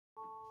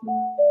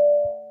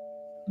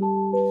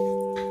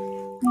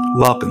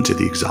Welcome to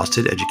the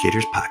Exhausted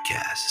Educators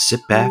Podcast. Sit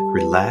back,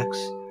 relax,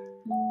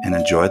 and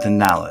enjoy the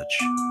knowledge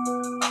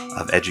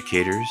of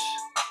educators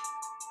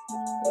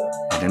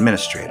and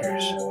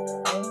administrators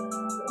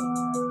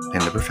in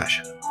the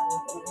profession.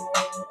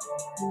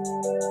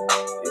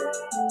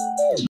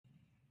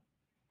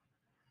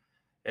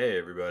 Hey,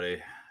 everybody.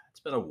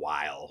 It's been a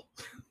while.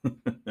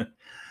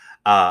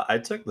 I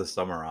took the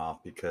summer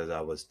off because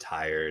I was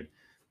tired.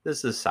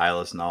 This is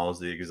Silas Knowles,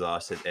 the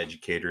Exhausted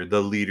Educator,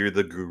 the leader,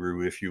 the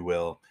guru, if you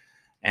will.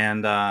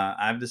 And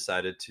I've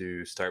decided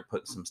to start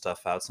putting some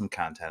stuff out, some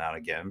content out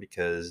again,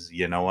 because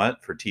you know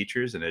what? For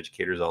teachers and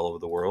educators all over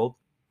the world,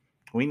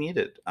 we need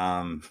it.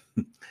 A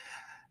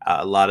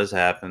lot has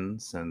happened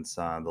since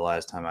the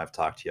last time I've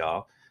talked to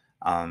y'all.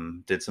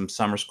 Did some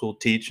summer school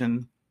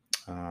teaching,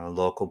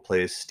 local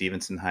place,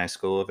 Stevenson High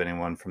School. If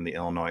anyone from the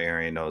Illinois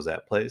area knows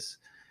that place,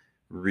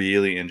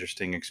 really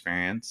interesting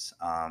experience.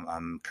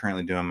 I'm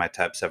currently doing my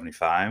Type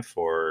 75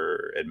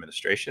 for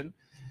administration,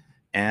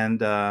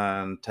 and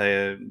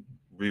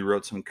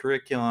rewrote some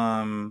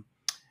curriculum,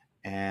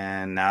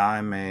 and now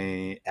I'm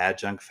a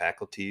adjunct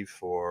faculty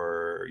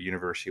for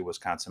University of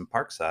Wisconsin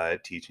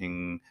Parkside,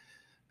 teaching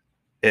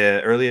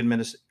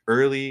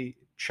early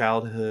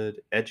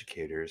childhood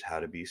educators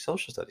how to be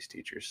social studies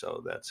teachers.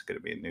 So that's going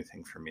to be a new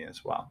thing for me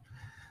as well.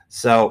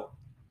 So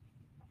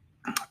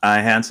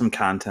I had some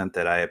content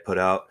that I had put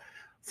out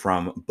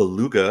from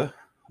Belouga,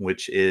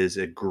 which is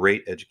a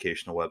great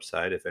educational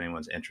website. If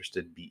anyone's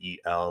interested, B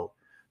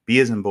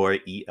as in boy,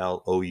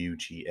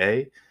 ELOUGA.org.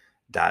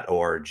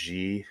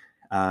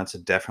 It's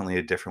definitely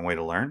a different way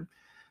to learn.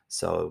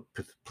 So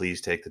please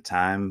take the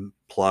time.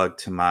 Plug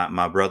to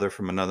my brother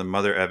from another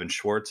mother, Evan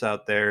Schwartz,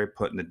 out there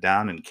putting it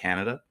down in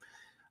Canada.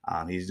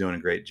 He's doing a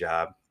great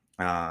job.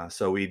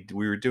 So we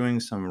were doing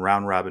some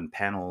round robin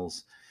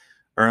panels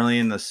early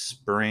in the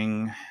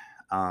spring,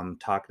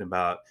 talking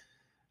about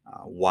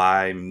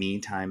why me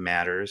time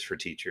matters for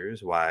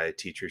teachers, why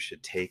teachers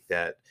should take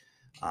that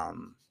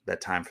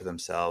time for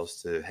themselves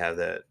to have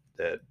that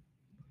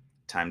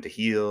time to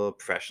heal,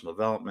 professional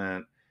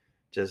development,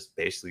 just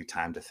basically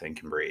time to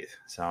think and breathe.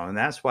 So, and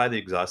that's why the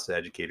Exhausted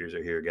Educators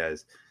are here,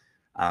 guys.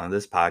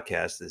 This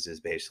podcast is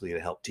just basically to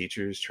help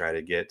teachers try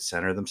to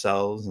center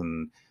themselves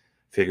and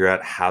figure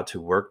out how to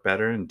work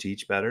better and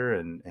teach better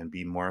and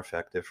be more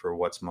effective for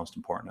what's most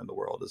important in the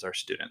world is our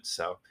students.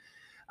 So,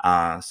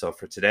 so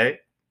for today,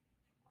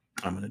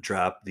 I'm going to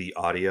drop the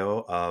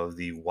audio of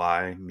the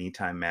Why Me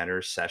Time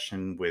Matters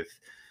session with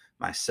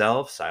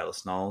myself,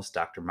 Silas Knowles,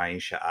 Dr.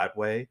 Maisha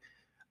Otway,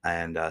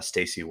 and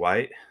Stacy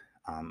White.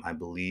 I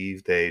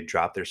believe they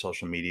dropped their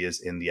social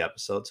medias in the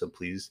episode, so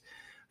please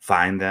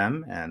find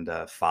them and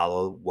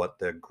follow what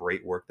the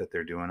great work that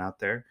they're doing out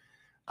there.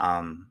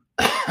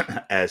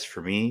 As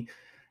for me,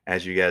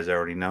 as you guys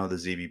already know, the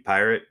ZB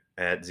Pirate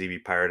at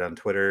ZB Pirate on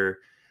Twitter,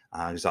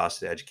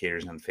 Exhausted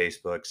Educators on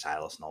Facebook,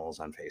 Silas Knowles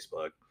on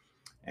Facebook.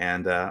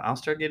 And I'll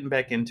start getting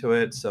back into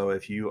it. So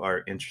if you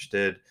are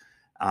interested,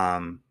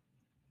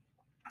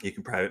 you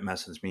can private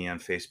message me on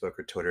Facebook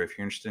or Twitter. If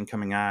you're interested in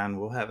coming on,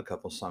 we'll have a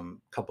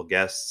couple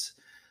guests.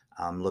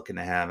 I'm looking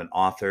to have a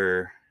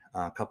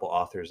couple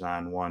authors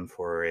on, one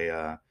for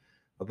a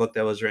book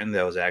that was written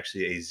that was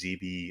actually a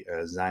ZB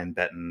Zion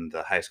Benton,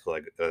 the high school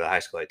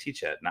I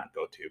teach at, not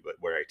go to, but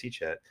where I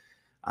teach at,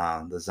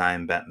 the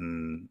Zion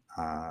Benton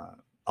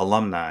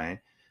alumni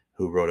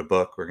who wrote a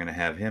book. We're going to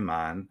have him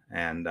on,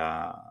 and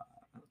a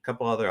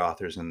couple other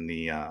authors in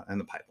the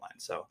pipeline.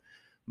 So,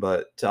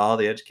 but to all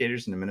the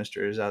educators and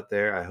administrators out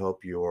there, I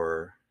hope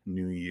your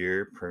new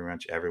year, pretty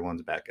much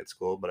everyone's back at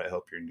school, but I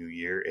hope your new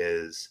year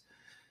is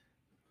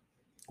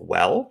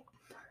well.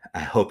 I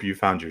hope you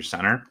found your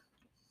center.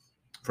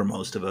 For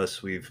most of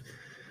us, we've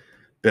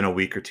been a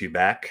week or two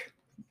back,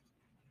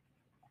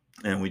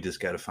 and we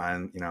just got to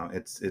find,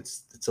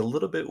 it's a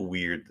little bit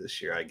weird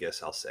this year. I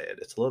guess I'll say it.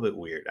 It's a little bit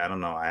weird. I don't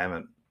know. I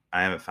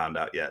haven't found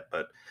out yet,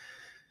 but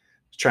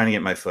trying to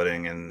get my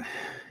footing and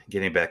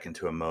getting back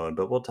into a mode,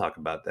 but we'll talk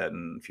about that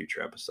in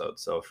future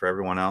episodes. So for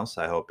everyone else,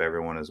 I hope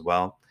everyone is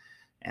well.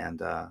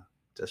 And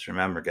just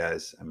remember,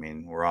 guys, I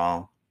mean, we're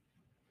all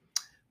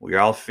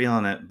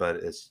feeling it,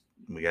 but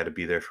we got to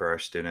be there for our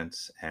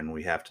students, and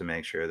we have to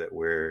make sure that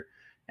we're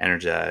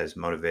energized,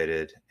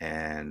 motivated,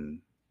 and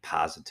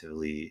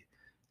positively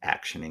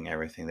actioning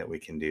everything that we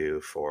can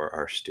do for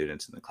our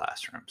students in the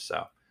classroom.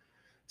 So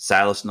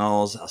Silas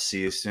Knowles, I'll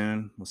see you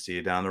soon. We'll see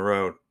you down the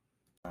road.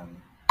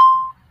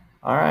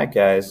 All right,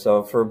 guys.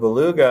 So for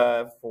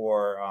Belouga,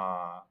 for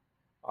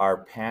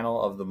our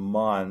panel of the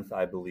month,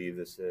 I believe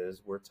this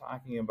is, we're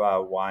talking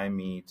about why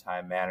me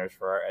time matters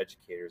for our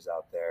educators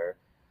out there.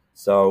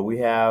 So we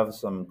have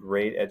some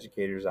great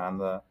educators on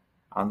the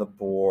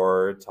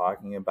board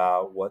talking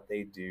about what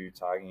they do,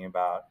 talking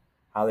about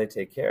how they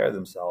take care of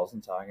themselves,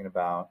 and talking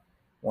about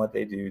what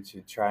they do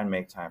to try and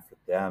make time for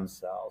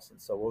themselves.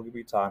 And so we'll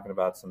be talking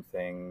about some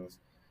things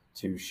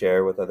to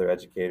share with other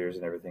educators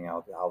and everything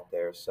out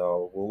there.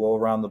 So we'll go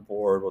around the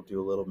board, we'll do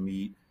a little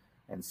meet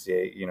and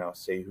say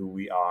who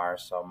we are.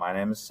 So my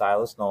name is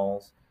Silas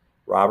Knowles.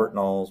 Robert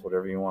Knowles,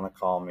 whatever you want to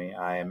call me.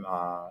 I am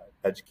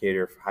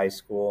educator for high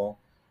school.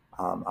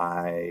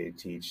 I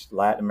teach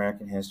Latin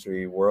American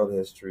history, world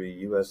history,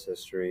 U.S.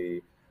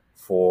 history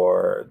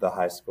for the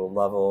high school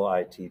level.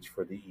 I teach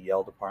for the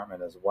EL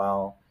department as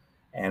well,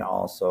 and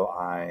also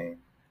I've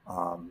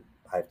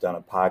done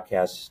a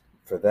podcast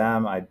for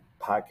them. I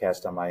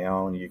podcast on my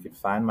own. You can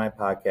find my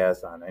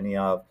podcast on any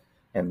of,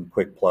 and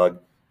quick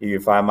plug, you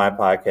can find my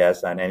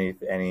podcast on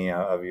any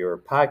of your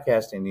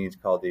podcasting needs,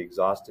 called The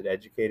Exhausted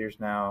Educators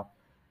Now,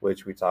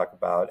 which we talk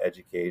about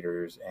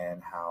educators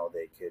and how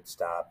they could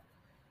stop,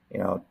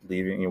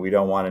 leaving. We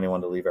don't want anyone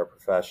to leave our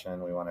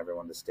profession. We want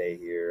everyone to stay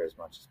here as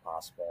much as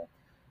possible.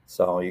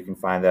 So you can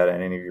find that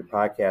on any of your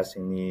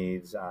podcasting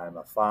needs. I'm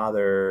a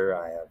father.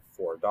 I have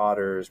 4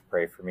 daughters.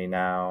 Pray for me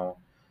now.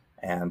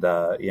 And,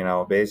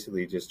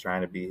 basically just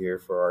trying to be here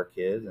for our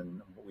kids and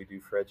what we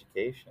do for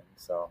education.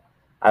 So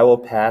I will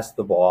pass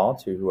the ball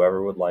to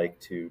whoever would like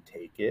to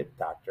take it,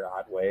 Dr.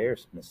 Otway or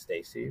Miss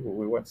Stacy.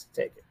 Who wants to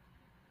take it?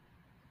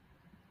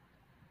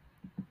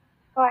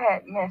 Go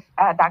ahead, Miss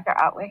Dr.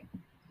 Otway.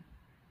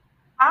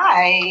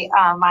 Hi,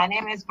 my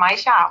name is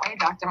Maisha Otway,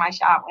 Dr.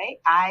 Maisha Otway.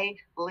 I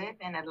live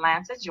in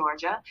Atlanta,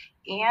 Georgia,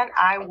 and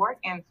I work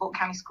in Fulton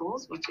County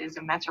Schools, which is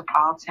a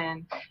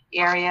metropolitan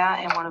area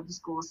in one of the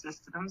school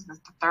systems. It's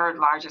the 3rd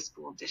largest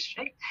school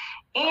district.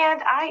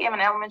 And I am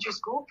an elementary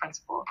school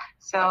principal.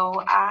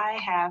 So I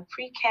have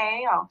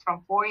pre-K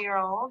from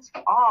 4-year-olds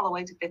all the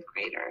way to 5th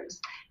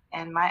graders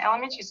in my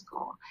elementary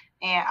school.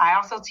 And I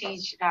also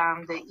teach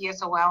the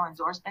ESOL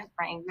endorsement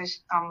for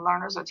English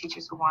learners or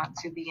teachers who want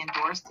to be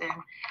endorsed in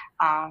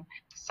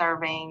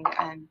serving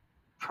and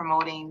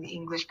promoting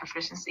English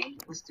proficiency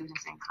with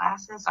students in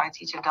classes. So I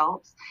teach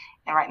adults.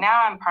 And right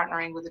now I'm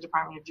partnering with the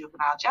Department of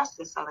Juvenile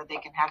Justice so that they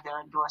can have their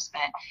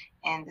endorsement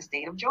in the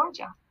state of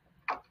Georgia.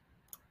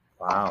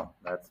 Wow,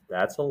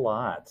 that's a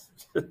lot.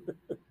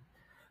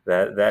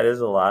 That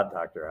is a lot,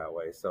 Dr.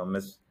 Otway. So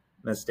Miss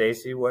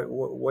Stacy,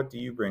 what do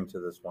you bring to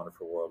this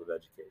wonderful world of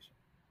education?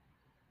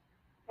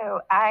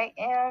 So I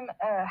am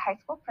a high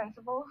school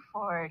principal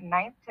for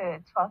 9th to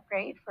 12th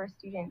grade for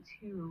students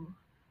who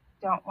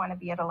don't want to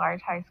be at a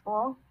large high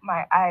school.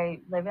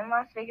 I live in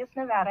Las Vegas,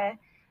 Nevada,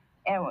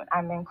 and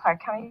I'm in Clark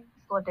County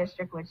School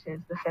District, which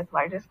is the 5th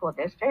largest school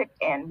district,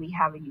 and we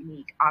have a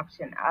unique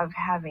option of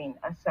having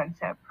a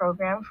sunset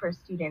program for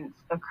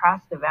students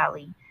across the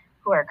valley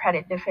who are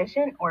credit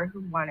deficient or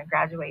who want to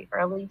graduate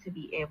early to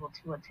be able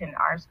to attend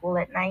our school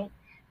at night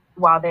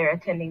while they're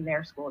attending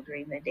their school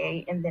during the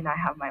day. And then I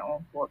have my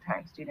own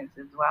full-time students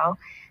as well.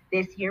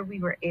 This year, we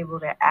were able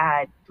to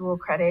add dual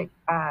credit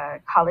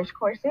college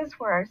courses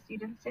for our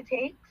students to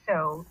take.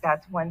 So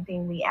that's one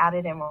thing we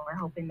added, and we're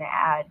hoping to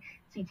add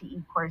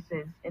CTE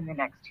courses in the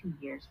next 2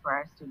 years for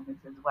our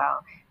students as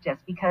well.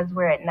 Just because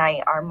we're at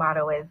night, our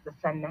motto is the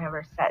sun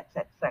never sets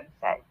at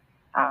sunset.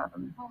 So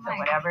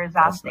whatever is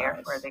out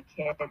there for the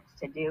kids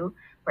to do,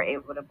 we're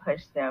able to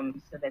push them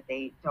so that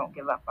they don't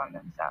give up on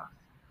themselves.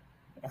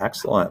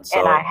 Excellent.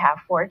 And I have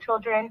 4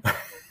 children,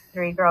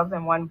 3 girls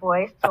and 1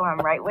 boy, so I'm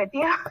right with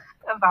you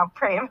about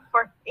praying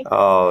for me.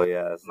 Oh,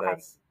 yes.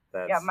 That's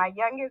yeah, my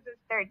youngest is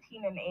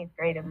 13 in 8th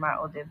grade, and my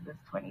oldest is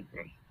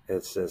 23.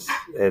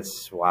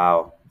 It's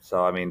wow.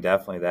 So, I mean,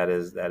 definitely that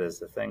is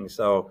the thing.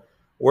 So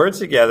we're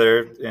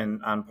together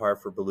on par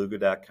for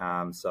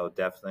beluga.com. So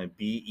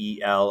definitely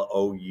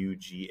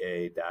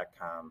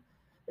BELOUGA.com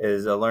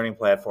is a learning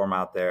platform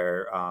out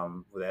there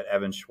that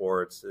Evan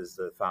Schwartz is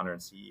the founder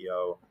and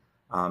CEO.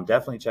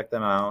 Definitely check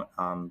them out.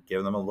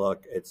 Give them a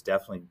look. It's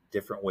definitely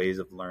different ways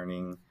of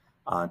learning,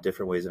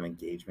 different ways of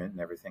engagement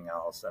and everything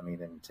else. I mean,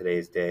 in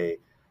today's day,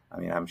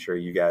 I'm sure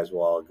you guys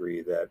will all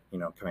agree that,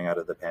 coming out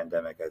of the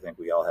pandemic, I think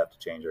we all have to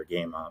change our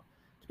game up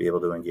to be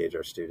able to engage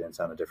our students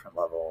on a different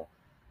level,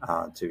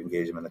 to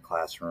engage them in the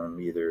classroom,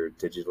 either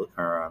digital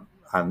or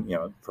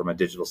from a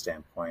digital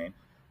standpoint,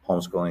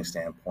 homeschooling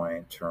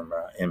standpoint, from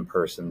in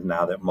person,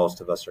 now that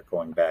most of us are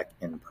going back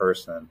in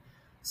person.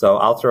 So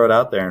I'll throw it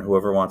out there, and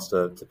whoever wants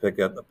to pick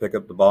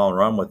up the ball and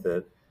run with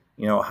it,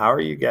 how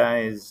are you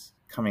guys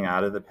coming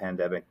out of the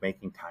pandemic,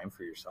 making time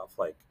for yourself?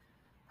 Like,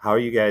 how are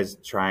you guys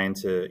trying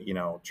to,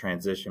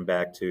 transition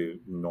back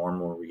to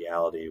normal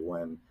reality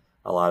when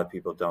a lot of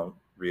people don't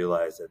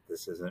realize that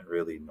this isn't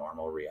really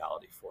normal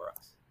reality for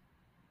us?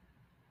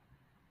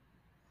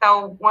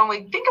 So when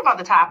we think about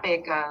the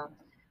topic of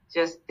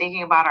just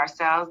thinking about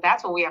ourselves,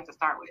 that's what we have to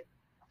start with.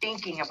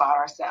 Thinking about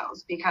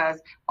ourselves, because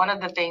one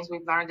of the things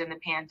we've learned in the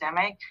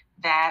pandemic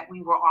that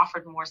we were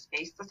offered more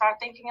space to start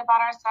thinking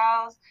about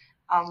ourselves.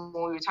 When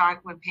we were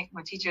talking, when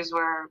teachers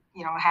were,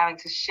 having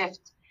to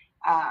shift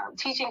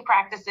teaching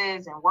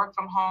practices and work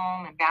from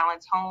home and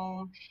balance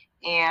home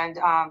and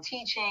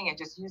teaching and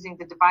just using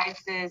the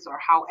devices or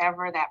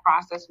however that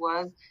process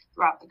was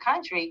throughout the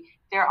country,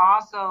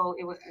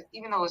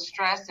 even though it was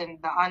stress and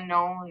the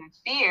unknown and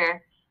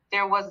fear,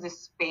 there was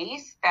this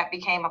space that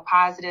became a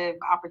positive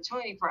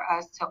opportunity for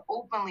us to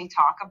openly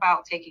talk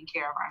about taking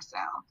care of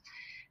ourselves.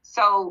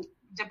 So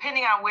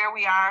depending on where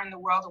we are in the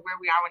world or where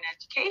we are in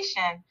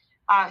education,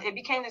 it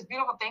became this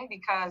beautiful thing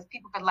because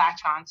people could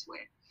latch onto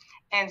it.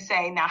 and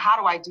say, now, how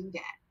do I do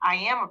that? I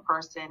am a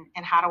person,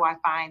 and how do I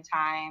find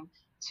time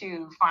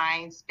to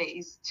find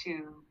space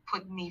to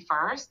put me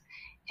first?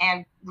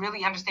 And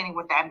really understanding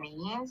what that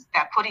means,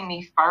 that putting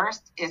me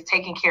first is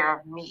taking care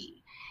of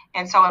me.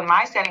 And so in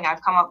my setting,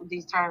 I've come up with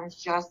these terms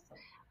just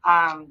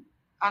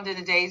under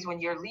the days when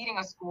you're leading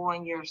a school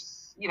and you're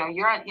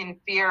in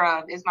fear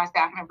of, is my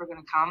staff member going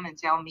to come and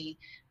tell me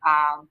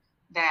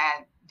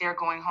that they're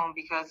going home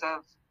because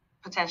of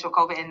potential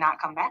COVID and not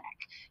come back,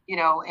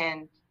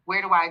 and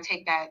where do I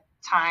take that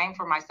time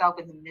for myself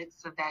in the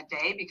midst of that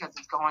day, because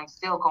it's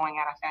still going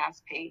at a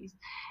fast pace.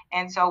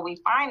 And so we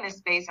find this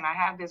space, and I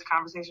have this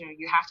conversation where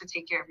you have to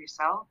take care of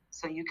yourself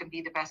so you can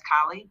be the best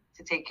colleague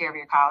to take care of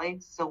your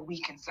colleagues so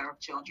we can serve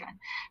children,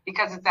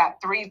 because it's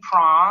that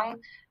three-pronged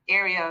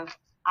area of,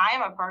 I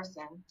am a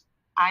person,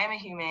 I am a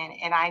human,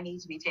 and I need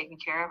to be taken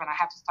care of, and I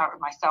have to start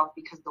with myself,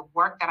 because the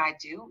work that I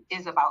do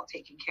is about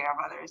taking care of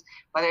others,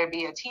 whether it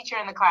be a teacher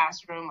in the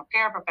classroom, a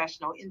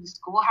paraprofessional in the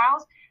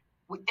schoolhouse,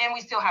 and we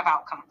still have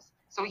outcomes.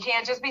 So we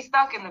can't just be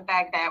stuck in the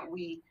fact that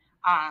we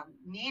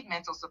need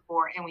mental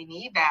support and we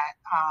need that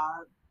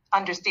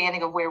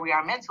understanding of where we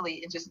are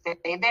mentally and just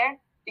stay there,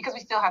 because we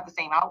still have the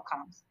same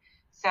outcomes.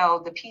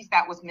 So the piece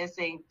that was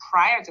missing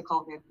prior to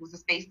COVID was a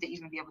space to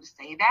even be able to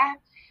say that.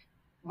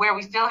 Where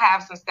we still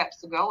have some steps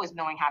to go is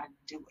knowing how to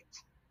do it,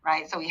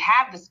 right? So we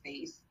have the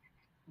space,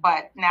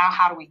 but now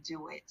how do we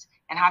do it?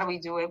 And how do we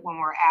do it when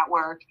we're at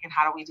work? And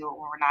how do we do it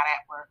when we're not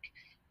at work?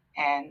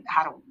 And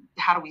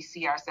how do we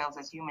see ourselves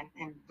as human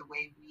in the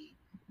way we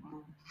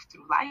move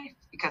through life?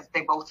 Because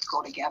they both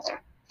go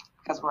together,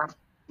 because we're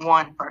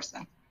one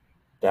person.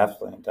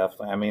 Definitely.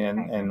 I mean,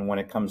 and when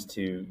it comes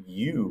to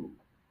you,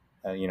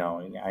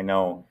 I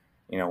know,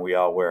 we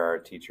all wear our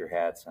teacher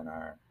hats and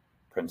our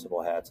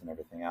principal hats and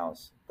everything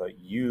else, but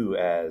you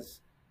as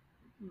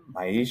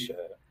Maisha,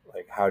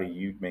 like, how do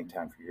you make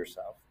time for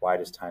yourself? Why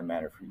does time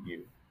matter for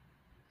you?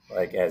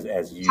 Like, as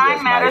you, time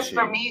as matters Maisha,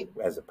 for me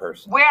as a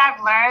person. Where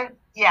I've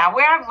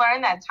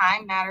learned that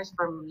time matters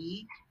for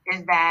me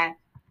is that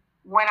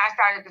when I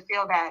started to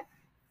feel that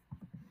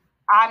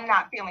I'm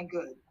not feeling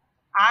good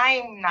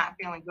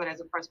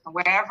as a person,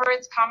 wherever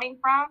it's coming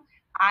from,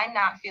 I'm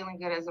not feeling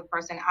good as a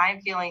person.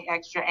 I'm feeling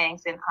extra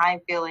angst and I'm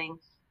feeling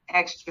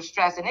extra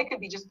stress. And it could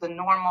be just the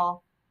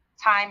normal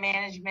time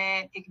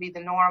management. It could be the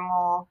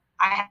normal,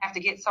 I have to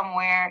get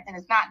somewhere. And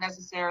it's not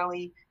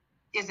necessarily,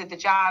 is it the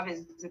job?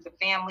 Is it the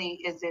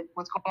family? Is it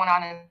what's going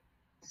on in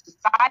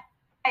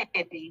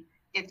society?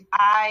 It's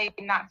I'm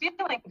not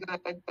feeling good,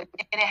 and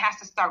it has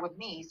to start with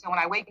me. So when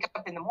I wake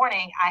up in the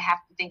morning, I have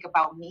to think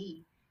about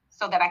me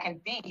so that I can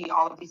be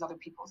all of these other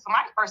people. So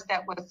my first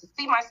step was to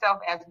see myself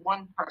as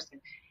one person.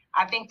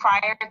 I think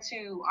prior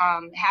to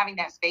having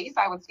that space,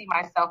 I would see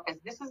myself as,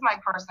 this is my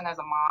person as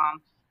a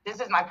mom. This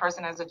is my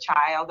person as a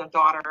child, a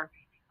daughter,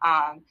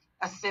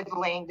 a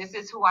sibling. This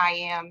is who I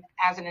am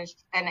as an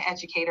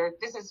educator.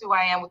 This is who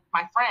I am with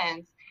my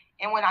friends.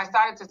 And when I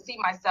started to see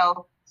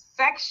myself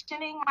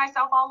sectioning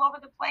myself all over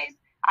the place,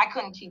 I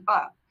couldn't keep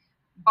up.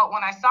 But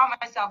when I saw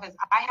myself as,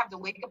 I have to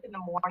wake up in the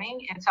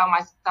morning and tell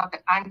myself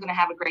that I'm going to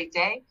have a great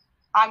day,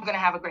 I'm going to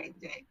have a great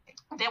day.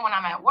 Then when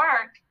I'm at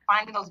work,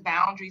 finding those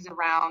boundaries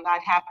around,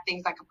 I'd have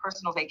things like a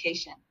personal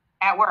vacation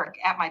at work,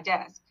 at my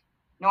desk,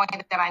 knowing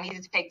that I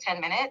needed to take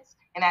 10 minutes.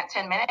 And that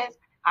 10 minutes,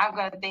 I'm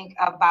going to think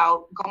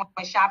about going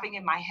shopping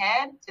in my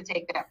head to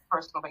take that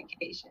personal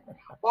vacation.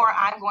 Or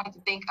I'm going to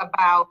think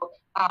about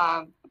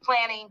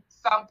planning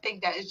something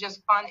that is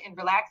just fun and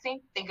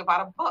relaxing, think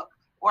about a book.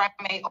 Or I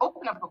may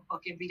open up a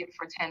book and read it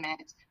for 10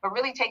 minutes, but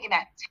really taking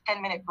that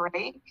 10-minute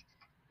break,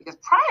 because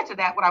prior to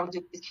that, what I would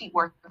do is keep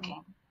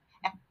working.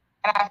 And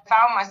I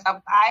found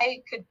myself,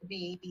 I could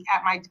be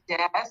at my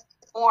desk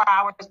 4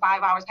 hours,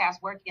 5 hours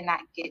past work and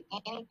not get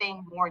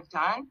anything more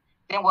done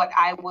than what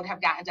I would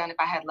have gotten done if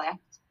I had left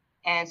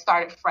and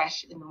started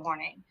fresh in the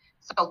morning.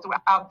 So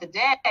throughout the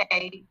day,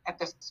 at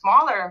the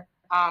smaller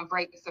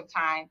breaks of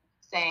time,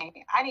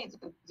 saying, I need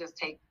to just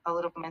take a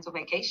little mental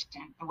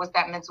vacation. And what's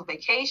that mental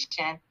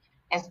vacation?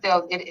 And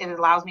still, it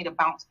allows me to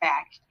bounce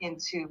back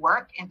into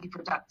work and be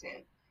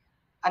productive.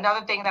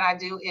 Another thing that I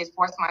do is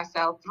force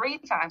myself 3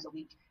 times a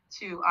week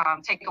to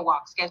take a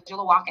walk,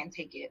 schedule a walk and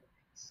take it.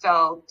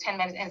 So 10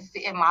 minutes and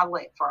sit in my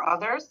lit. For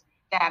others,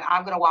 that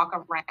I'm going to walk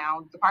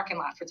around the parking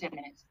lot for 10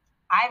 minutes.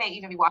 I may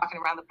even be walking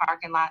around the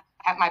parking lot.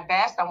 At my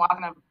best, I'm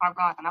walking around the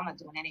parking lot and I'm not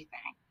doing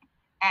anything.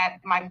 At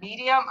my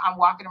medium, I'm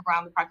walking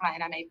around the parking lot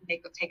and I may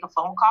take a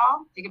phone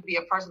call. It could be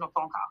a personal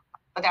phone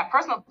call. But that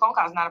personal phone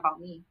call is not about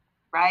me,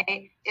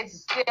 right?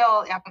 It's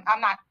still,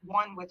 I'm not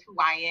one with who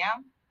I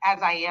am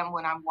as I am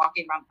when I'm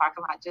walking around the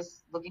parking lot,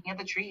 just looking at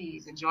the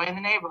trees, enjoying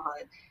the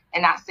neighborhood,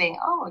 and not saying,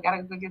 oh, I got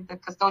to go get the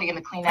custodian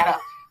to clean that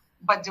up.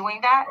 But doing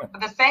that, but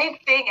the same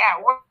thing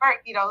at work,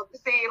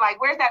 say,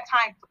 like, where's that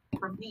time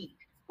for me?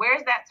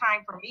 Where's that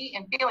time for me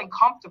and feeling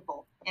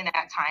comfortable in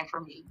that time for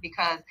me?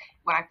 Because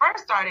when I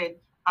first started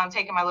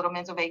taking my little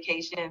mental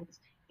vacations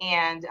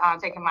and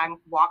taking my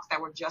walks that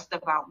were just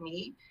about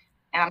me,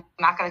 and I'm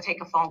not going to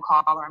take a phone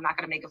call or I'm not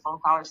going to make a phone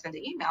call or send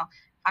an email.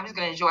 I'm just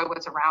going to enjoy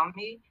what's around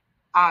me.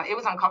 It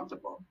was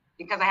uncomfortable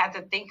because I had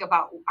to think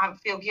about, I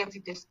feel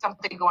guilty, there's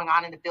something going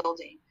on in the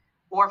building.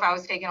 Or if I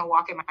was taking a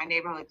walk in my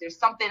neighborhood, there's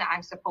something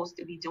I'm supposed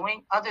to be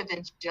doing other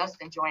than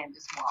just enjoying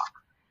this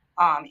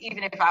walk.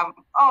 Even if I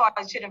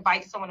should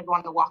invite someone to go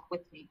on the walk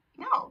with me.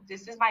 No,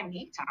 this is my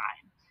me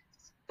time.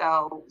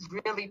 So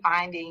really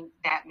finding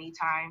that me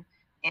time.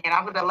 And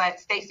I'm going to let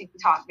Stacy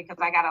talk because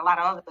I got a lot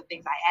of other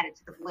things I added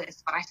to the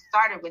list, but I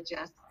started with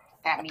just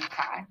that me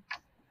time.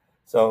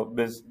 So,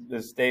 Ms.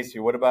 Stacy,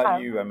 what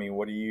about you? I mean,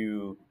 what do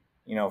you,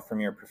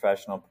 from your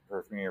professional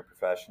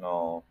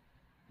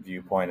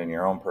viewpoint and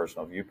your own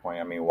personal viewpoint?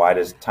 I mean, why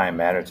does time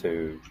matter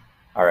to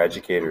our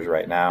educators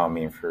right now? I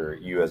mean, for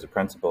you as a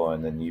principal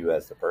and then you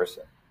as the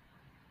person.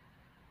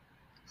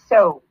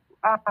 So,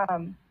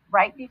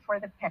 right before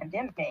the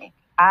pandemic,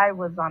 I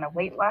was on a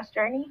weight loss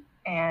journey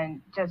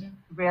and just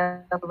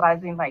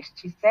realizing, like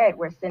she said,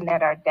 we're sitting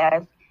at our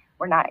desk,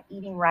 we're not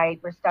eating right,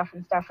 we're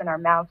stuffing stuff in our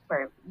mouth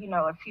for,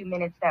 a few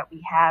minutes that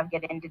we have,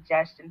 get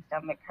indigestion,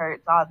 stomach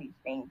hurts, all these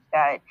things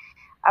that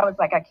I was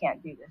like, I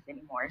can't do this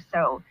anymore.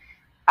 So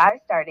I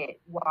started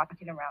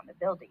walking around the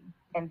building.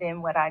 And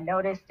then what I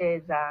noticed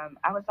is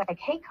I was like,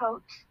 hey,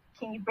 coach,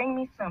 can you bring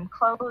me some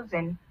clothes?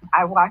 And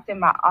I walked in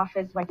my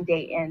office one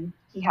day and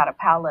he had a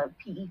pile of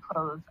PE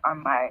clothes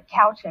on my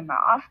couch in my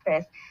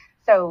office.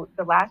 So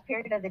the last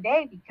period of the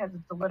day, because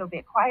it's a little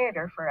bit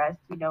quieter for us,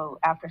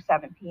 after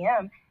 7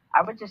 p.m.,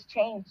 I would just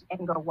change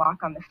and go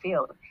walk on the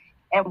field.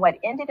 And what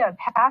ended up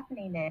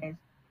happening is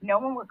no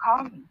one would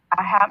call me.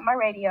 I had my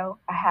radio,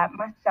 I had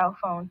my cell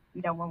phone,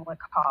 no one would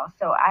call.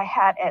 So I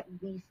had at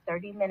least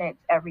 30 minutes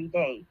every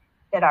day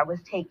that I was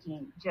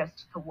taking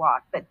just to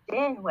walk. But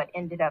then what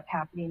ended up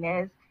happening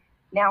is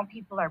now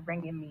people are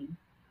bringing me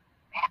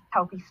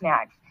healthy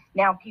snacks.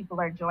 Now people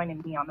are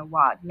joining me on the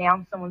walk.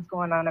 Now someone's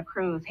going on a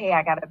cruise. Hey,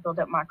 I got to build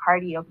up my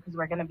cardio because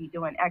we're going to be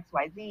doing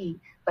XYZ.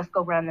 Let's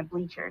go run the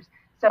bleachers.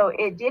 So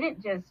it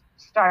didn't just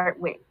start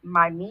with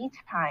my me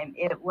time.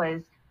 It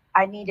was,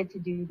 I needed to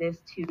do this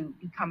to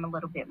become a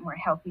little bit more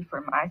healthy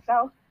for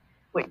myself,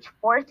 which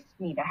forced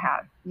me to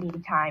have me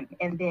time.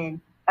 And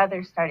then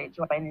others started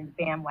joining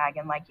the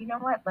bandwagon, like, you know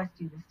what, let's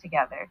do this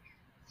together.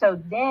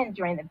 So then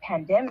during the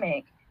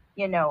pandemic,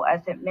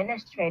 us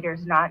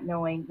administrators not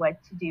knowing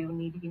what to do,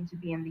 needing to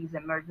be in these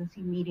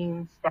emergency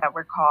meetings that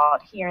were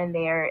called here and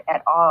there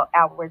at all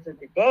hours of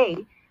the day.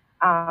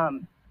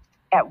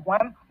 At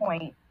one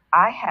point,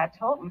 I had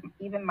told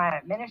even my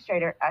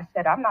administrator, I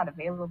said, I'm not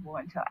available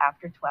until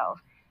after 12.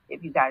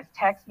 If you guys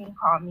text me,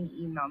 call me,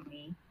 email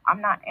me,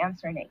 I'm not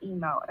answering an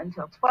email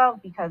until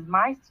 12 because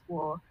my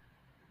school,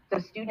 the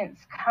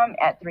students come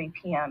at 3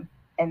 p.m.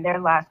 and their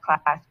last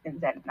class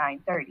ends at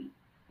 9:30.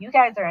 You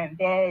guys are in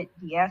bed,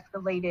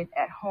 de-escalated,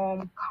 at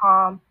home,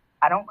 calm.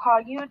 I don't call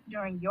you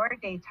during your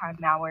daytime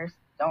hours.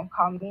 Don't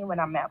call me when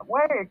I'm at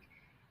work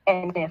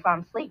and if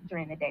I'm asleep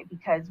during the day.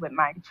 Because with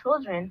my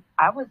children,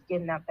 I was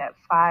getting up at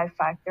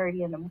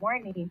 5:30 in the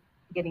morning,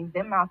 getting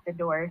them out the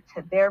door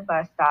to their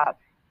bus stop.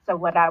 So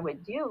what I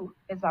would do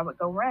is I would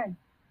go run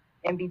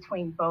in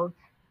between both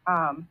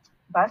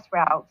bus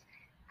routes,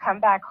 come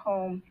back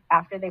home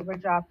after they were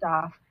dropped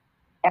off,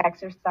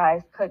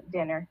 exercise, cook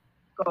dinner,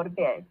 go to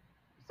bed.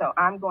 So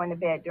I'm going to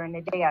bed during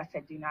the day. I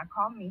said, do not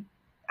call me.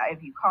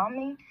 If you call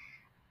me,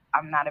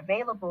 I'm not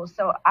available.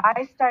 So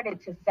I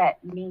started to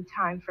set me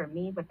time for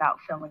me without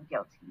feeling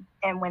guilty.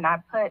 And when I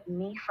put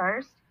me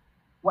first,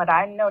 what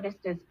I noticed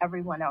is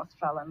everyone else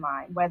fell in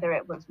line, whether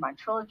it was my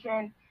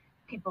children,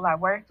 people I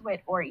worked with,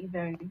 or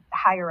even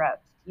higher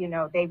ups.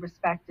 They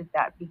respected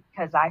that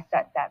because I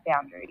set that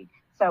boundary.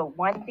 So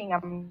one thing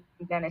I'm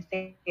going to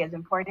say is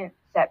important,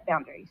 set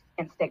boundaries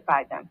and stick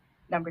by them.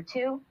 Number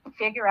two,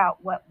 figure out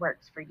what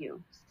works for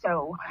you.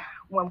 So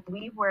when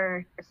we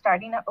were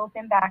starting to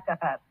open back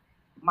up,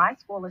 my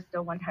school is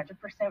still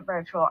 100%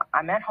 virtual.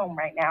 I'm at home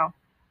right now.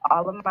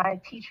 All of my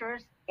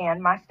teachers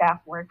and my staff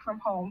work from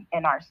home,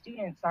 and our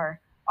students are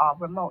all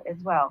remote as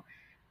well.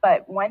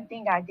 But one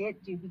thing I did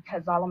do,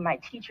 because all of my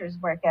teachers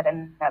work at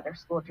another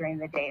school during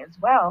the day as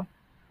well,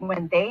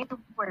 when they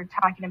were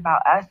talking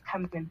about us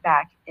coming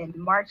back in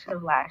March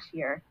of last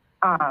year,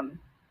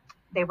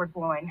 they were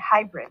going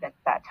hybrid at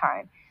that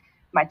time.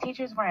 My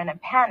teachers were in a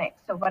panic.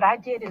 So what I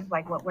did is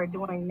like what we're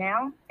doing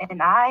now.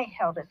 And I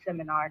held a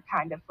seminar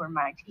kind of for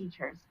my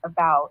teachers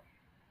about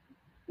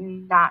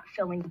not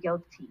feeling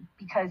guilty,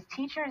 because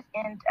teachers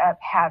end up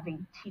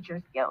having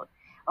teacher's guilt.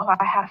 Oh,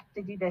 I have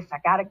to do this. I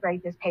got to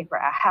grade this paper.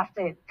 I have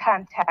to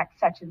contact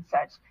such and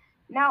such.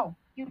 No,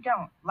 you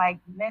don't. Like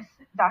Miss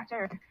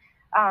Dr.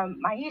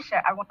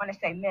 Maisha, I want to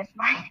say Miss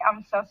Mike,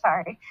 I'm so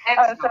sorry.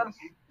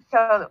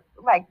 So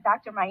like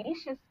Dr.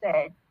 Maisha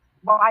said,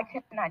 why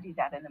couldn't I do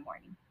that in the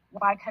morning?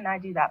 Why couldn't I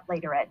do that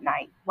later at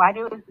night? Why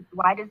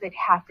does it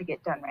have to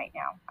get done right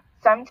now?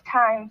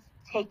 Sometimes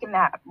taking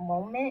that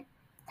moment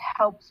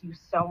helps you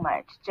so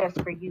much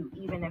just for you,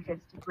 even if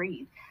it's to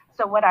breathe.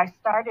 So what I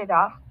started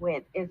off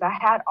with is I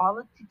had all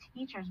of the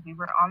teachers, we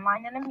were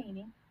online in a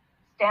meeting,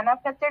 stand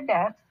up at their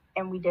desks,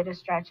 and we did a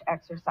stretch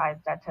exercise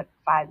that took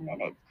 5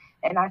 minutes.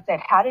 And I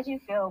said, how did you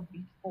feel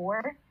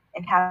before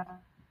and how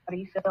do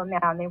you feel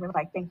now? And they were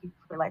like, thank you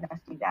for letting us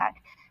do that.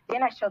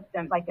 Then I showed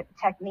them like a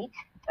technique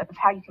of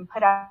how you can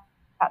put out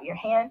your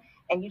hand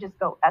and you just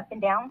go up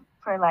and down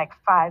for like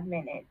 5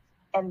 minutes.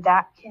 And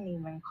that can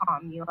even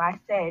calm you. I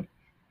said,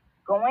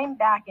 going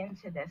back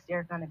into this, there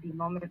are going to be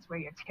moments where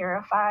you're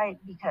terrified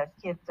because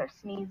kids are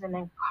sneezing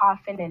and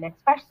coughing, and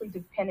especially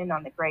depending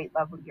on the grade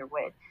level you're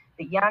with.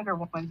 The younger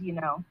ones,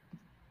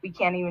 we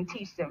can't even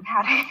teach them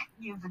how to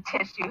use a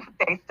tissue.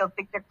 They still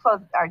think their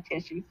clothes are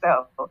tissue.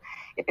 So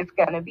it's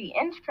going to be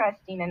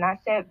interesting. And I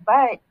said,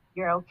 but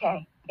you're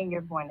okay and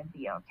you're going to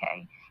be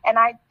okay. And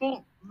I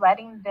think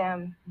letting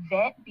them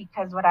vent,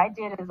 because what I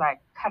did is I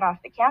cut off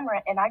the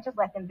camera and I just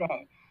let them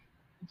vent.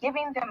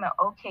 Giving them an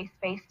okay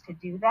space to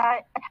do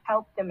that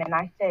helped them. And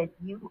I said,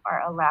 you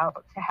are allowed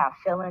to have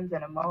feelings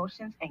and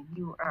emotions and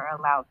you are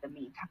allowed the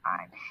me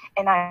time.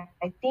 And I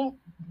think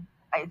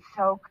it's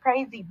so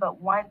crazy, but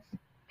once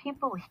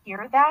people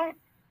hear that,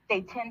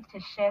 they tend to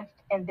shift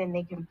and then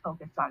they can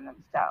focus on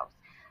themselves.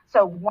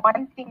 So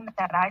one thing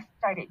that I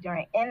started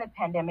doing in the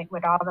pandemic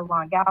with all the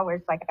long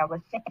hours, like I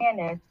was saying,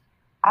 is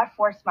I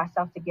forced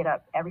myself to get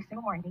up every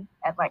single morning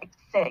at like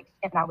 6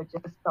 and I would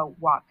just go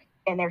walk.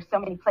 And there's so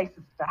many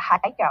places to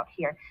hike out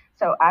here.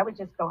 So I would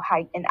just go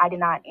hike and I did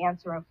not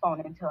answer a phone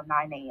until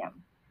 9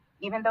 a.m.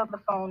 Even though the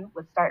phone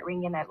would start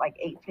ringing at like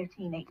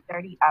 8:15,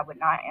 8:30, I would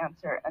not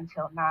answer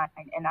until 9.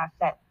 And I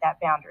set that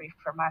boundary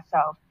for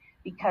myself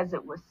because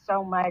it was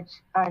so much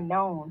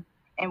unknown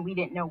and we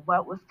didn't know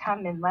what was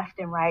coming left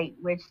and right,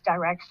 which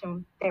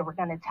direction they were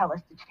going to tell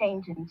us to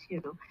change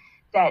into,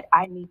 that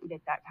I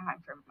needed that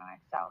time for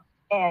myself.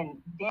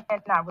 And then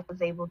I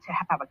was able to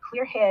have a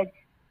clear head,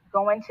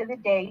 go into the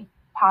day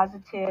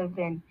positive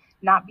and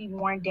not be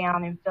worn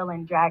down and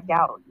feeling dragged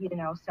out.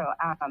 So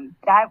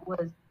that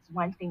was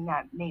one thing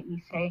that made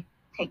me say,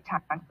 take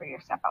time for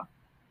yourself.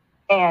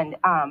 And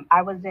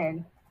I was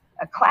in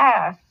a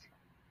class,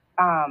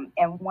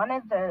 and one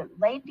of the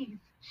ladies,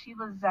 she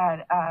was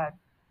at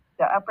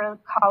the upper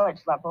college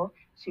level.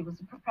 She was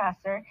a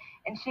professor,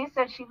 and she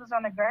said she was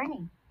on a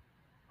gurney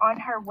on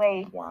her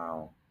way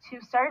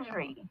to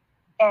surgery.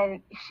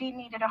 And she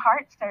needed a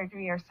heart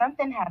surgery or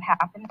something had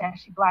happened and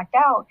she blacked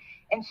out.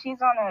 And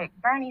she's on a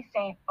gurney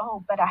saying,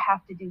 oh, but I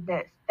have to do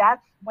this.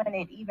 That's when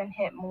it even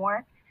hit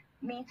more.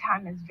 Me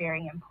time is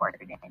very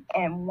important.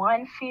 And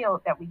one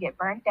field that we get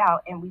burnt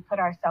out and we put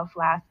ourselves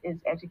last is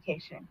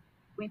education.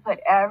 We put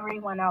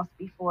everyone else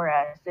before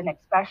us, and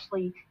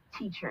especially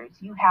teachers.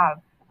 You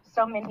have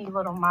so many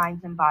little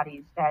minds and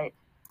bodies that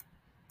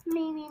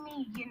me,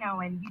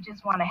 and you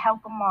just want to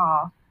help them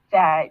all,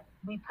 that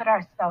we put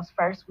ourselves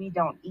first. We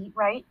don't eat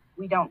right.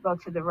 We don't go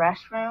to the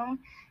restroom.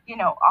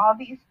 All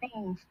these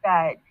things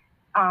that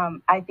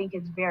I think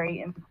is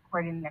very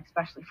important,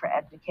 especially for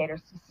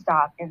educators, to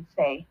stop and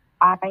say,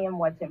 I am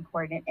what's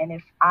important. And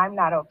if I'm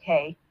not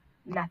okay,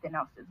 nothing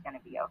else is going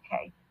to be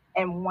okay.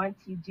 And once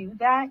you do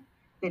that,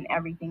 then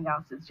everything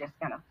else is just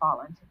going to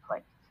fall into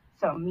place.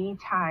 So me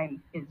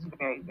time is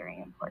very, very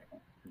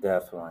important.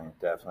 Definitely,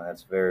 definitely.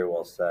 That's very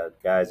well said.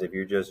 Guys, if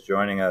you're just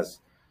joining us,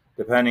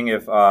 depending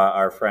if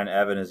our friend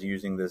Evan is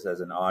using this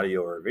as an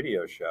audio or a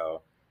video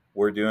show,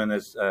 we're doing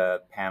this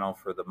panel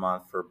for the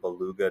month for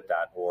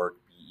beluga.org,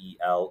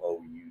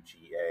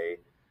 Belouga,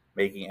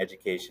 making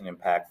education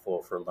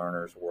impactful for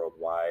learners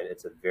worldwide.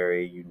 It's a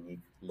very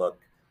unique look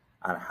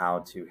on how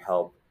to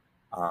help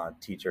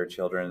teach our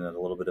children in a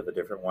little bit of a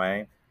different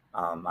way.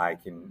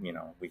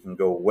 We can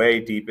go way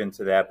deep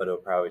into that, but it'll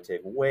probably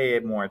take way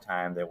more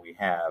time than we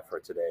have for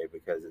today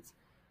because it's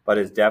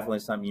definitely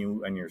something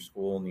you and your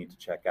school need to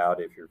check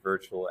out if you're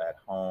virtual at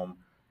home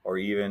or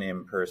even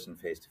in person,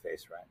 face to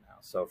face right now.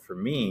 So for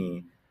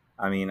me,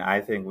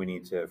 I think we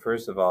need to,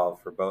 first of all,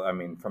 for both,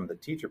 from the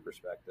teacher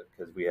perspective,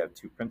 because we have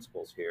two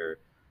principals here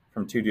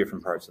from two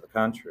different parts of the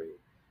country,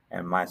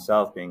 and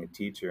myself being a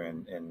teacher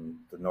in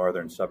the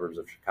northern suburbs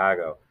of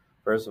Chicago.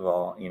 First of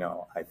all,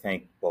 I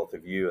thank both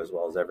of you as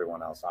well as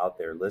everyone else out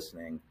there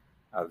listening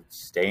of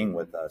staying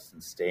with us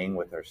and staying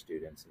with our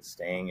students and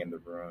staying in the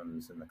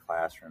rooms and the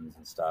classrooms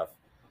and stuff.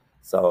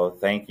 So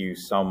thank you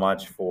so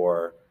much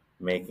for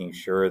making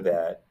sure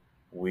that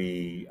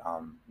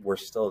we're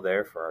still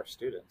there for our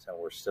students and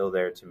we're still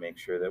there to make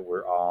sure that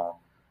we're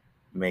all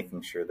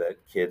making sure that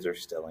kids are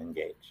still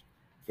engaged,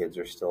 kids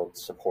are still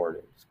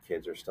supported,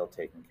 kids are still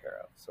taken care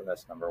of. So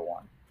that's number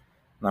one.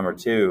 Number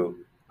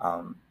two,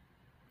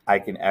 I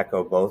can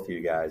echo both of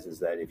you guys is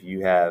that if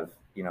you have,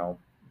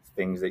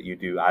 things that you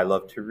do, I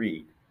love to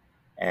read.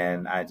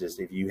 And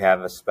if you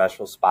have a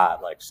special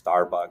spot like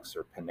Starbucks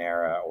or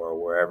Panera or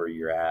wherever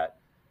you're at,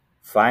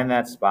 find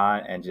that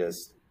spot and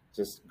just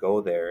go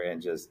there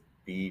and just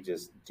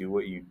do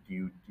what you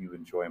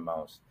enjoy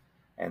most.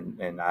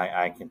 And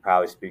I can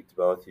probably speak to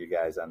both of you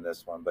guys on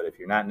this one, but if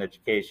you're not in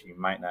education, you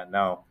might not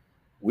know,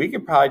 we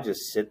could probably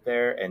just sit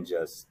there and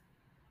just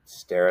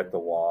stare at the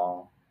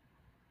wall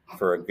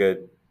for a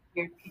good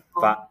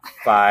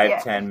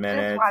 5-10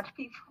 minutes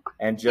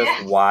and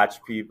just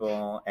watch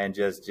people and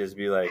just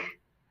be like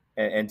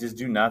and just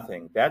do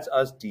nothing. That's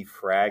us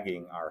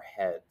defragging our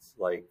heads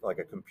like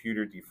a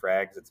computer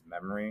defrags its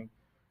memory.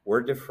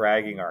 We're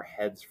defragging our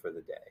heads for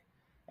the day.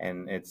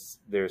 And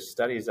there's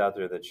studies out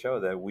there that show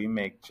that we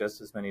make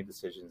just as many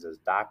decisions as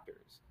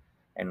doctors.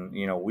 And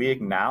we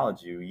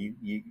acknowledge you.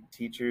 You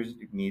teachers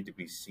need to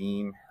be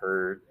seen,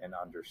 heard, and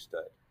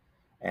understood.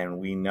 And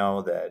we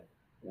know that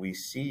we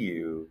see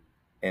you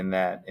in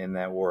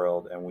that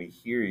world, and we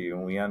hear you,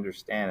 and we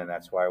understand. And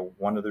that's why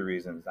one of the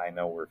reasons I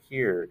know we're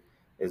here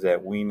is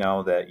that we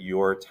know that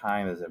your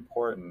time is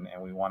important,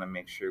 and we want to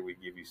make sure we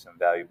give you some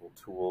valuable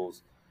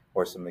tools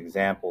or some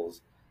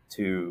examples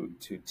to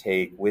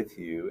take with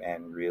you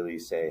and really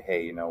say,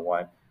 hey, you know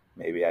what?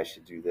 Maybe I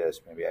should do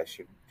this. Maybe I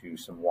should do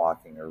some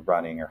walking or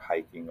running or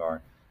hiking,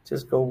 or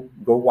just go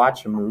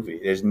watch a movie.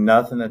 There's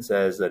nothing that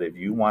says that if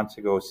you want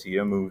to go see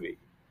a movie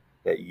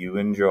that you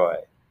enjoy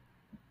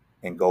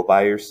and go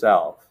by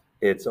yourself,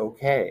 it's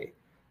okay,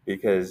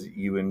 because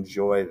you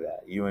enjoy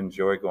that. You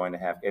enjoy going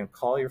to and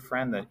call your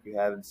friend that you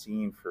haven't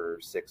seen for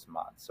 6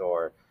 months,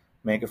 or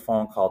make a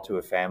phone call to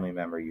a family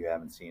member you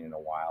haven't seen in a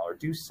while, or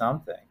do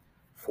something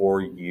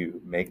for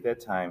you. Make that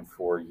time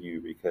for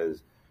you,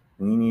 because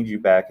we need you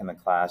back in the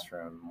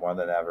classroom more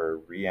than ever,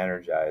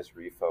 re-energized,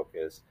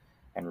 refocused,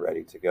 and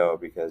ready to go.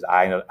 Because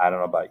I don't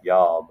know about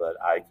y'all, but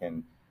I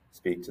can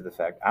speak to the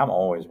fact I'm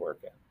always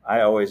working.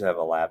 I always have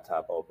a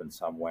laptop open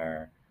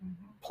somewhere,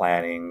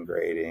 planning,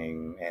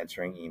 grading,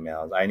 answering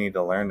emails. I need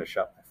to learn to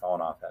shut my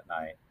phone off at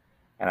night.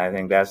 And I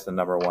think that's the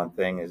number one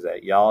thing, is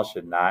that y'all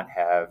should not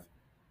have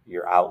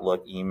your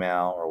Outlook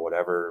email or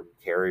whatever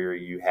carrier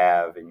you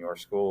have in your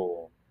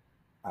school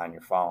on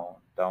your phone.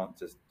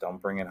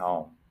 Don't bring it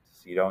home.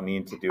 You don't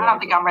need to do I don't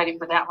think I'm ready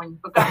for that one,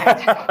 but go ahead.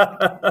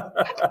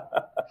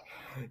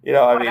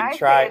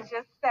 Try. It's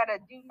just set a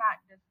do not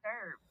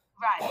disturb.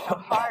 Right. A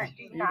hard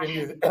do not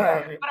disturb.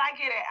 But I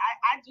get it.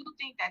 I do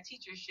think that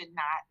teachers should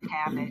not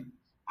have it.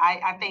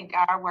 I think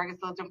our work is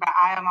a little different, but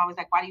I am always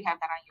like, why do you have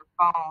that on your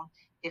phone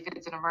if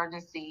it's an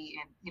emergency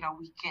and,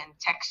 we can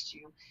text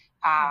you?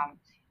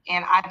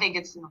 And I think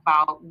it's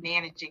about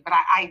managing, but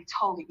I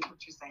totally get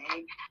what you're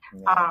saying.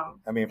 Yeah.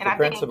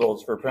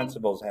 For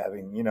principals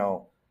having,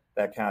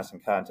 that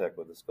constant contact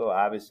with the school,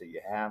 obviously you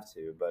have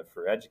to, but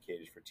for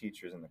educators, for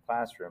teachers in the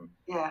classroom,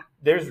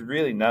 there's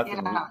really nothing.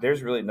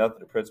 There's really nothing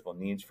the principal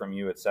needs from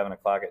you at 7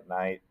 o'clock at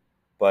night.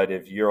 But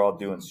if you're all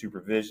doing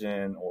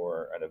supervision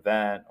or an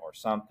event or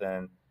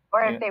something,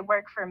 or if they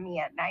work for me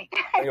at night,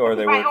 or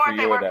they work for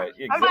you at night,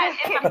 but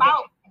it's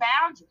about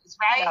boundaries,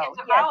 right? It's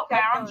about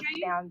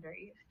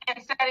boundaries.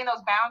 And setting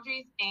those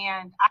boundaries.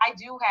 And I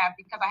do have,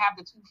 because I have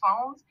the 2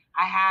 phones,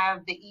 I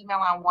have the email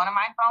on one of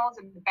my phones,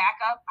 and the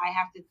backup, I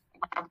have to,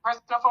 my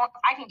personal phone,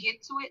 I can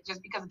get to it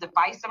just because of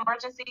device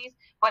emergencies,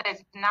 but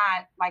it's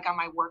not like on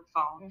my work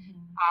phone,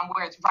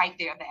 where it's right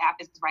there. The app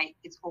is right,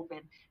 it's open.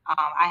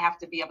 I have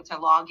to be able to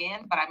log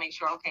in, but I make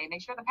sure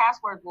the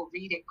password will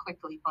read it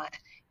quickly, but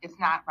it's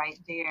not right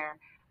there.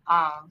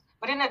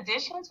 But in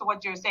addition to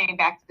what you're saying,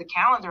 back to the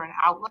calendar and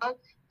Outlook,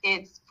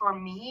 it's, for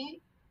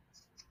me,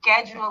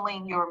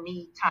 scheduling your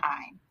me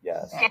time.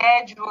 Yes.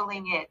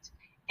 Scheduling it.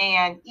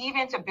 And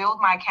even to build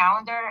my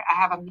calendar, I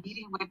have a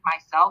meeting with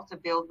myself to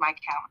build my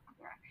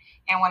calendar.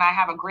 And when I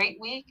have a great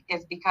week,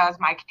 it's because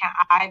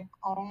I've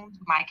owned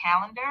my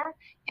calendar,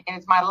 and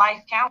it's my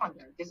life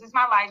calendar. This is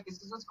my life.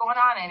 This is what's going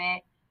on in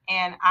it.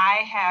 And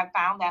I have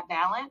found that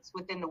balance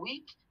within the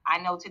week. I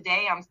know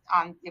today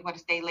I'm going to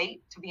stay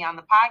late to be on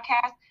the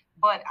podcast,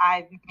 but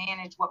I've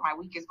managed what my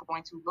week is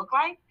going to look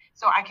like,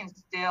 so I can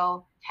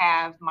still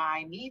have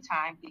my me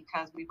time,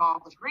 because we've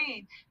all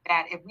agreed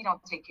that if we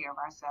don't take care of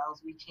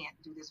ourselves, we can't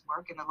do this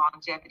work, and the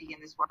longevity in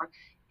this work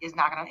is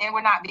not going to, and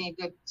we're not being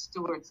good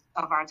stewards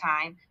of our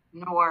time,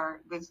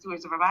 nor good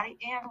stewards of our body,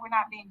 and we're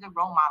not being good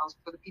role models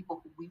for the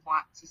people who we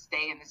want to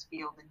stay in this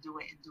field and do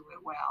it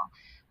well.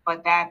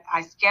 But that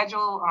I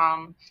schedule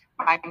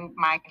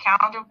my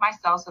calendar with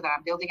myself, so that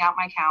I'm building out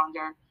my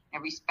calendar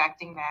and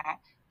respecting that.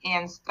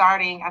 And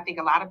starting, I think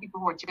a lot of people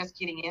who are just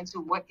getting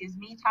into what is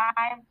me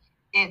time,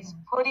 it's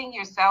putting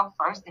yourself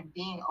first and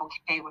being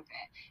okay with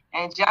it.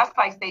 And just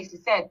like Stacey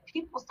said,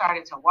 people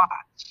started to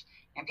watch,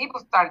 and people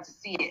started to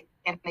see it,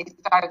 and they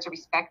started to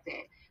respect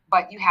it.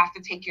 But you have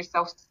to take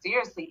yourself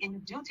seriously, and you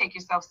do take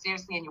yourself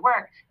seriously in your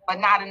work, but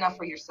not enough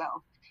for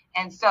yourself.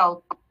 And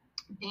so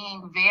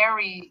being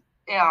very,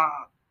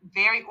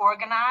 very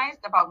organized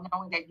about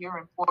knowing that you're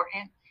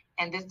important,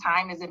 and this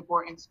time is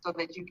important, so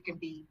that you can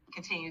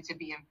continue to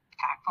be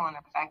impactful and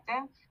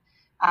effective,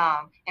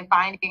 and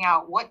finding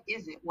out what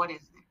is it.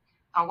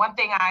 One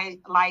thing I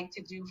like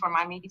to do for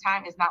my me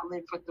time is not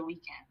live for the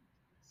weekend.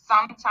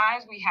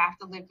 Sometimes we have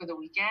to live for the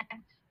weekend,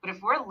 but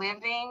if we're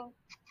living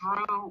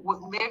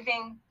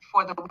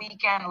for the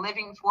weekend,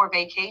 living for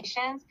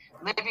vacations,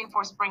 living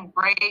for spring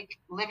break,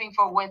 living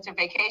for winter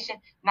vacation,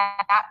 not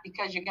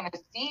because you're going to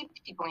see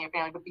people in your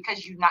family, but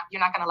because you're not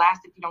going to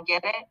last if you don't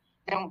get it,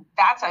 then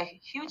that's a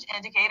huge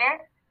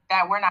indicator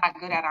that we're not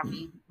good at our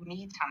me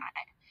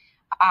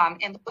time.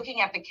 And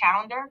looking at the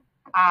calendar,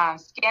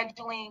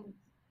 scheduling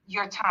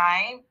your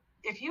time.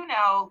 If you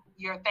know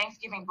your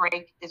Thanksgiving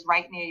break is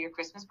right near your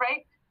Christmas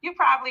break,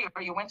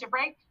 or your winter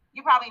break,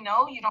 you probably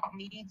know you don't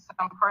need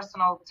some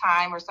personal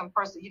time or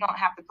you don't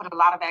have to put a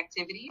lot of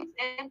activities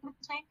in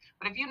between.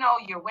 But if you know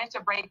your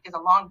winter break is a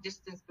long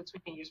distance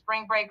between your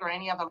spring break or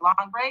any other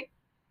long break,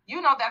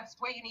 you know that's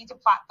where you need to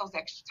plot those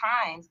extra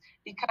times,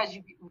 because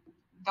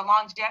the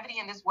longevity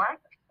in this work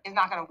is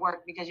not going to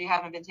work because you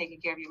haven't been taking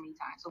care of your me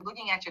time. So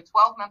looking at your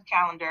 12-month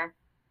calendar,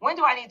 when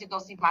do I need to go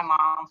see my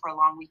mom for a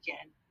long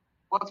weekend?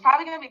 Well, it's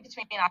probably going to be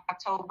between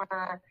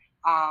October,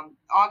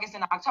 August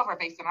and October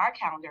based on our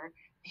calendar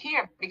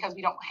here, because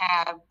we don't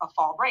have a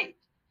fall break.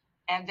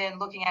 And then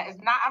looking at,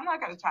 I'm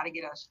not going to try to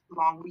get a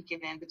long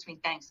weekend in between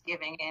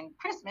Thanksgiving and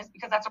Christmas,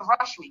 because that's a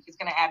rush week. It's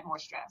going to add more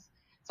stress.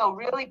 So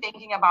really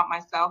thinking about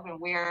myself and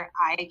where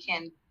I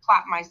can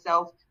plot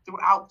myself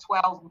throughout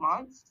 12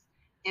 months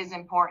is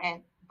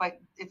important. But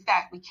it's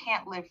that we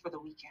can't live for the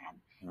weekend.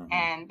 Mm-hmm.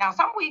 And now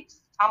some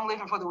weeks I'm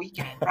living for the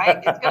weekend, right?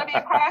 It's going to be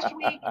a crash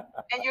week,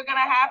 and you're going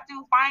to have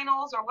to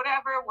finals or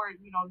whatever, where,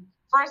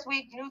 first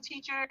week, new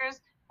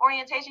teachers,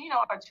 orientation,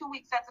 or 2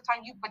 week sets of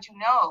time, but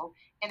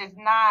and it's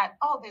not,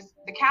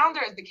 the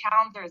calendar is the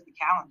calendar is the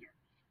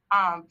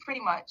calendar,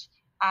 pretty much.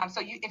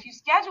 So if you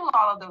schedule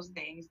all of those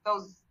things,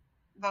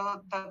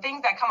 the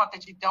things that come up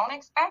that you don't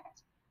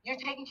expect, you're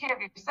taking care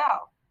of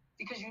yourself,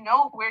 because you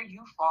know where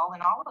you fall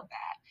in all of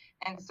that.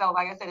 And so,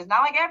 like I said, it's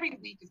not like every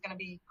week is going to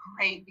be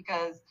great,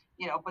 because,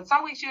 but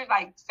some weeks you're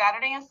like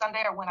Saturday and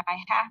Sunday are when I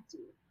have to.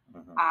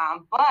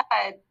 Mm-hmm. But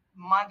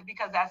month,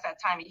 because that's that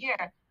time of year.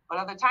 But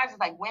other times it's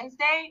like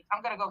Wednesday,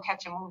 I'm going to go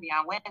catch a movie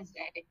on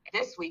Wednesday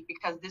this week,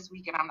 because this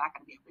weekend I'm not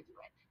going to be able to do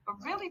it. But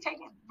really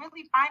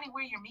finding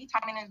where your me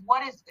time is,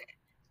 what is it?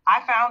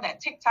 I found that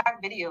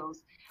TikTok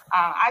videos,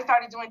 I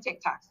started doing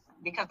TikToks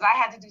because I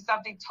had to do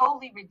something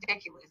totally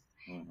ridiculous.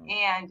 Mm-hmm.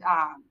 And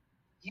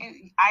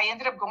I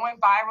ended up going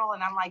viral,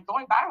 and I'm like,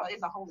 going viral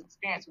is a whole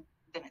experience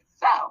within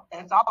itself.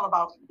 And it's all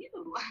about you.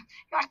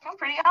 You're like, I'm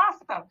pretty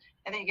awesome.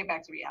 And then you get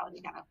back to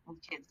reality, kind of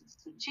with kids and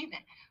student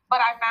achievement. But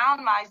I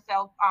found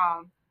myself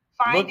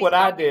Look what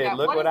I did.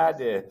 Look what I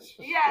did.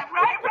 Yeah,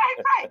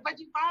 right. But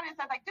you find it,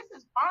 like, this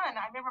is fun.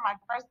 I remember my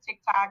first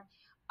TikTok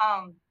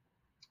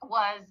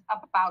was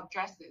about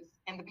dresses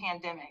in the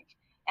pandemic.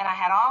 And I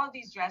had all of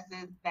these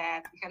dresses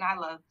that, and I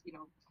love,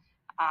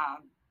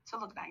 to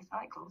look nice. I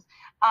like clothes.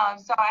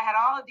 So I had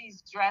all of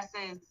these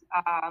dresses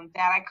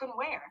that I couldn't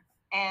wear.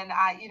 And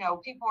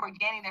people were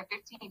gaining their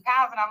 15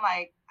 pounds. And I'm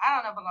like, I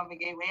don't know if I'm going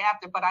to gain weight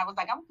after, but I was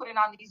like, I'm putting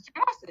on these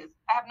dresses.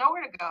 I have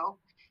nowhere to go.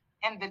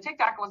 And the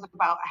TikTok was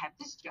about, I have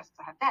this dress,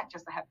 I have that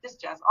dress, I have this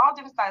dress, all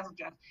different styles of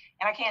dress.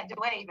 And I can't do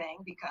anything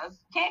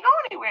because I can't go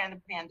anywhere in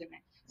the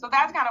pandemic. So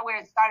that's kind of where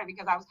it started,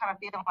 because I was kind of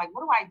feeling like,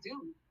 what do I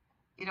do,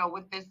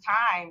 with this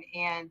time?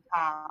 And,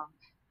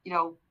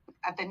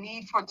 the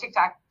need for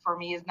TikTok for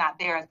me is not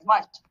there as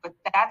much, but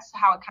that's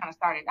how it kind of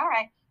started. All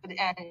right.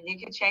 And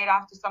it could shade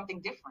off to something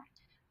different.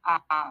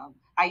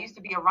 I used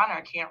to be a runner.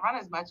 I can't run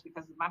as much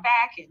because of my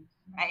back and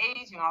my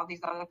age and all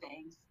these other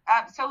things.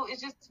 So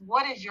it's just,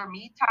 what is your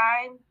me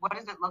time? What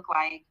does it look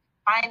like?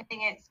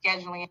 Finding it,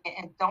 scheduling it,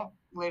 and don't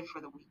live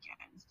for the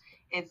weekends.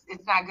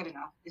 It's not good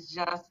enough. It's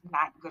just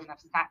not good enough.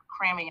 It's not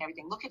cramming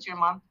everything. Look at your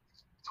month,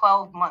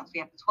 12 months.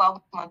 We have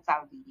 12 months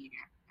out of the year.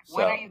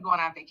 When are you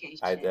going on vacation?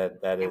 And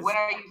when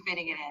are you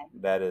fitting it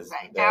in? That is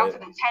right, down to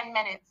the 10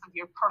 minutes of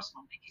your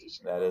personal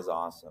vacation. That is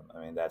awesome. I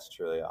mean, that's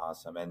truly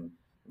awesome. And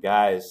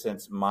guys,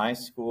 since my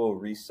school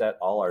reset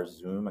all our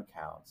Zoom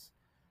accounts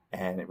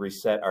and it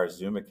reset our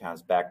Zoom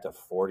accounts back to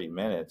 40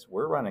 minutes,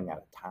 we're running out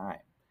of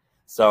time.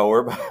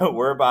 So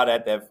we're about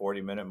at that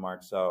 40-minute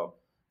mark. So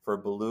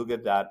for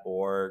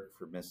belouga.org,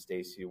 for Miss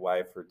Stacy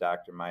White, for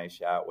Dr. Maya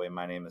Shoutway,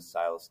 my name is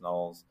Silas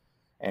Knowles.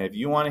 And if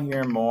you want to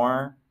hear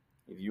more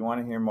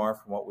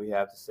from what we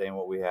have to say and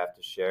what we have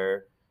to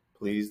share,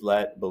 please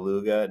let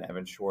Belouga and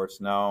Evan Schwartz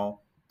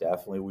know.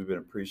 Definitely, we've been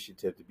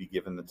appreciative to be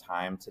given the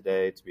time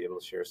today to be able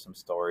to share some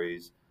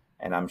stories.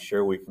 And I'm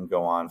sure we can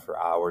go on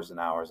for hours and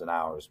hours and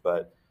hours.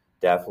 But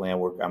definitely,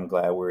 I'm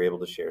glad we're able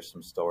to share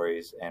some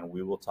stories. And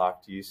we will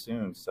talk to you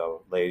soon.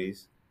 So,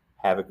 ladies,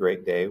 have a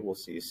great day. We'll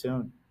see you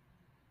soon.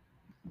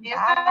 Yes,